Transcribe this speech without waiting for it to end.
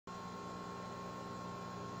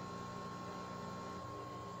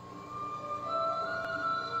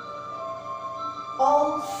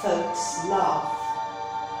Old Folks Laugh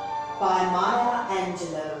by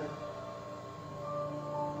Angelou.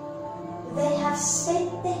 They have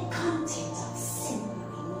spent their content of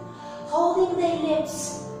simmering, holding their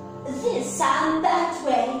lips this and that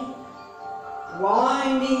way,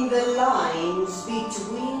 winding the lines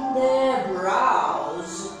between their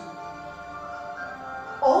brows.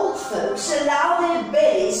 Old folks allow their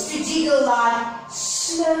bellies to jiggle like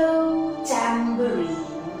slow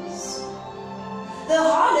tambourines. The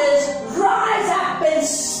hollers rise up and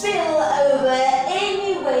spill over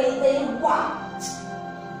any way they want.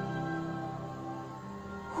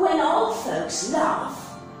 When old folks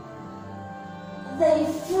laugh, they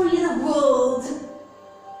free the world.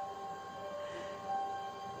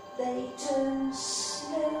 They turn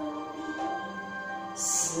slowly,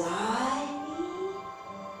 slyly,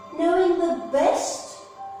 knowing the best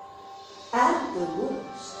and the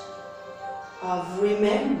worst of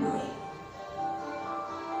remembering.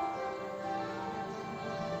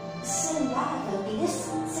 Saliva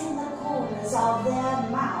glistens in the corners of their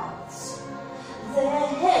mouths. Their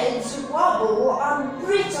heads wobble on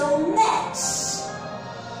brittle necks,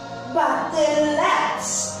 but their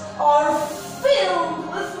laps are filled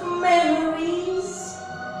with memories.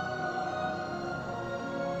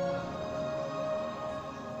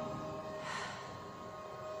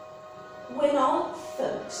 When old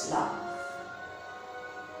folks laugh,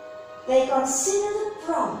 they consider the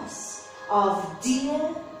promise of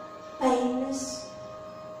dear, painless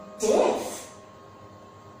death,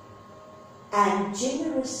 and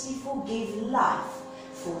generously forgive life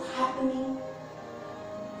for happening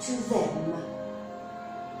to them.